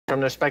from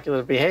their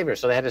speculative behavior.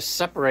 So they had to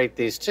separate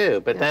these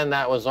two. But then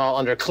that was all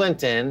under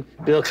Clinton,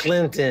 Bill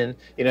Clinton,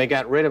 you know, he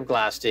got rid of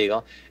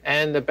Glass-Steagall.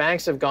 And the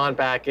banks have gone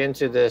back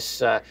into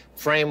this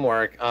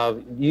framework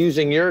of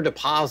using your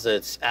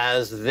deposits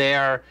as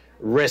their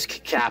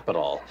risk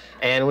capital.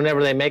 And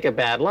whenever they make a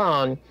bad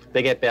loan,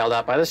 they get bailed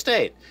out by the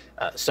state.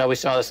 So we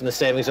saw this in the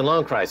savings and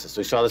loan crisis.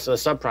 We saw this in the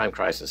subprime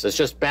crisis. It's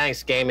just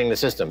banks gaming the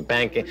system,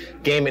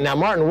 gaming. Now,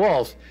 Martin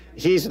Wolf,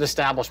 he's an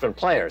establishment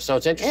player. So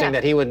it's interesting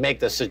that he would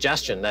make the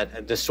suggestion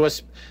that the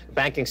Swiss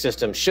banking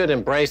system should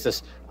embrace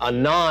this, a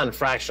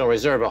non-fractional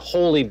reserve, a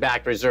wholly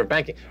backed reserve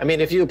banking. I mean,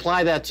 if you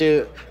apply that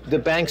to the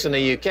banks in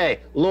the UK,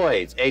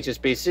 Lloyds,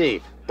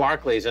 HSBC,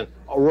 Barclays, and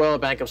Royal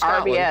Bank of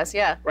Scotland.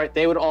 RBS, right,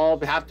 they would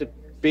all have to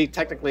be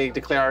technically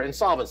declare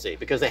insolvency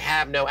because they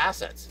have no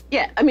assets.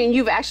 Yeah, I mean,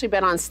 you've actually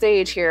been on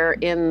stage here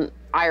in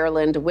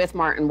Ireland with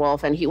Martin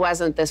Wolf, and he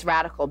wasn't this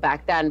radical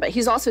back then, but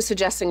he's also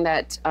suggesting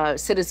that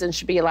citizens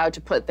should be allowed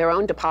to put their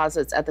own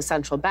deposits at the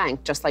central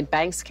bank, just like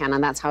banks can,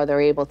 and that's how they're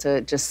able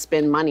to just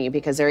spin money,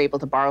 because they're able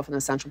to borrow from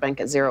the central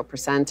bank at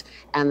 0%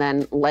 and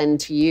then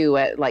lend to you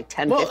at like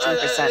 10,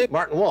 15%.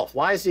 Martin Wolf,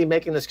 why is he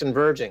making this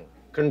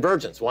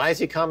convergence? Why is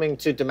he coming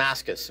to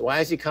Damascus? Why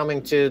is he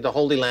coming to the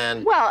Holy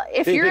Land? Well,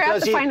 if you're at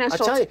the financial...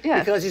 I'll tell you,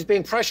 because he's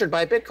being pressured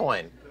by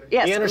Bitcoin.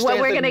 Yes, he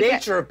understands the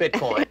nature of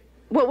Bitcoin.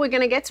 Well, we're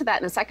going to get to that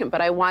in a second,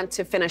 but I want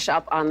to finish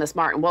up on this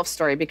Martin Wolf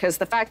story, because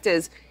the fact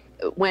is,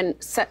 when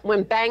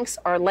banks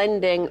are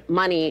lending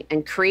money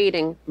and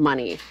creating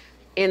money,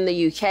 in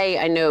the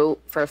UK, I know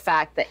for a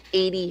fact that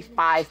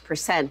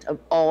 85% of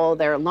all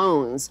their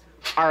loans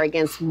are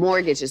against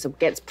mortgages,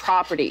 against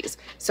properties.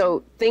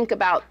 So think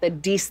about the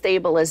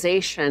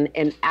destabilization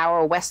in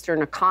our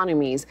Western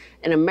economies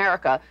in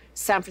America,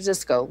 San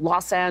Francisco,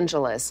 Los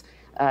Angeles,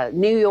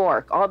 New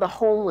York, all the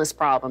homeless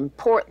problem,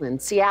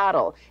 Portland,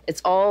 Seattle.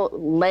 It's all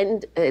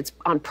it's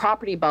on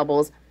property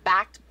bubbles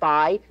backed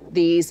by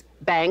these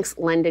banks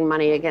lending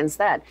money against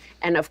that.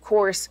 And of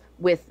course,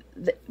 they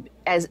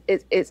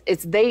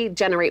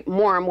generate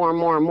more and more and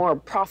more and more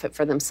profit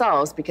for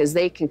themselves, because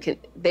they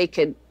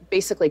could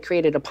basically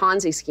created a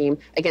Ponzi scheme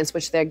against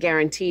which they're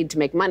guaranteed to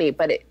make money,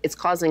 but it's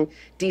causing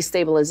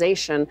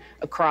destabilization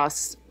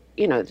across,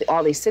 you know,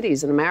 all these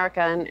cities in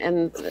America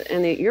and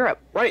in Europe.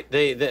 Right,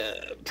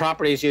 the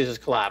properties used as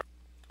collateral.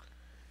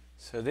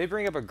 So they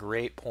bring up a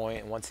great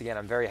point, and once again,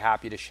 I'm very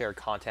happy to share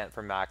content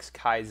from Max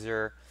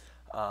Keiser.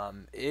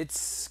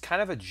 It's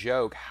kind of a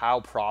joke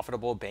how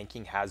profitable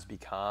banking has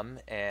become,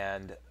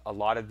 and a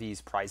lot of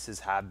these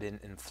prices have been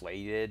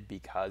inflated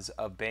because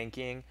of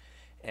banking.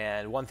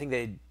 And one thing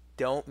they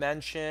don't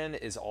mention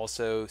is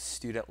also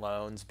student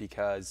loans,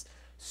 because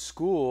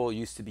school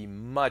used to be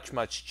much,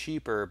 much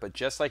cheaper, but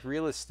just like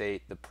real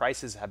estate, the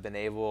prices have been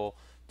able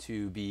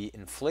to be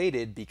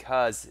inflated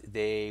because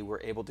they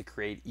were able to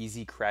create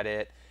easy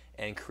credit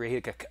and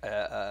create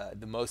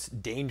the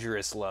most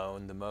dangerous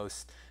loan,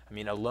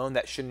 a loan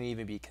that shouldn't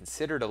even be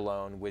considered a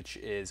loan, which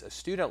is a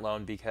student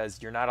loan,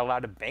 because you're not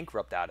allowed to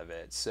bankrupt out of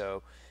it.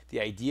 So the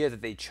idea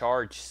that they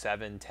charge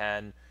 7,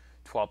 10,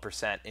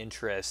 12%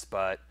 interest,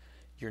 but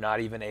you're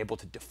not even able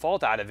to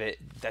default out of it,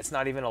 that's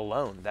not even a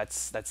loan.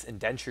 That's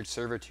indentured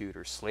servitude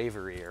or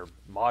slavery or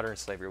modern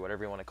slavery,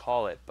 whatever you want to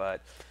call it.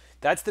 But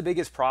that's the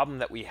biggest problem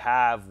that we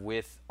have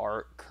with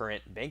our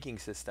current banking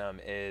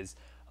system is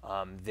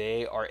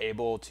they are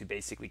able to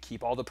basically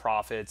keep all the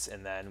profits,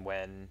 and then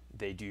when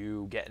they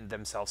do get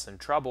themselves in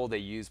trouble, they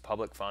use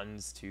public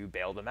funds to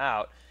bail them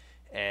out.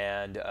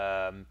 And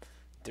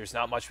there's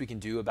not much we can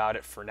do about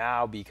it for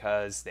now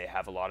because they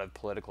have a lot of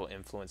political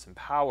influence and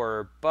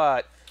power.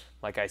 But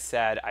like I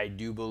said, I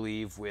do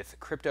believe with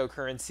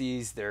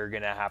cryptocurrencies, they're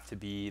going to have to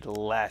be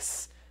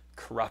less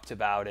corrupt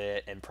about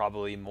it and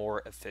probably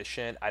more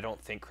efficient. I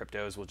don't think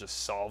cryptos will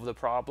just solve the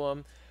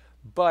problem.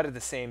 But at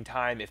the same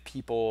time, if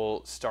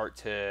people start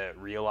to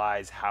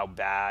realize how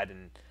bad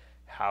and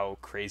how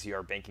crazy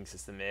our banking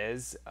system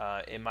is,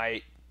 it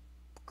might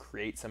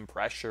create some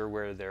pressure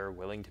where they're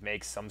willing to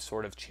make some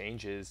sort of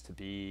changes to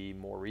be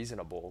more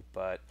reasonable.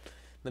 But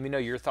let me know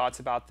your thoughts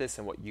about this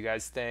and what you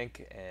guys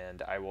think,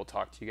 and I will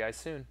talk to you guys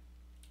soon.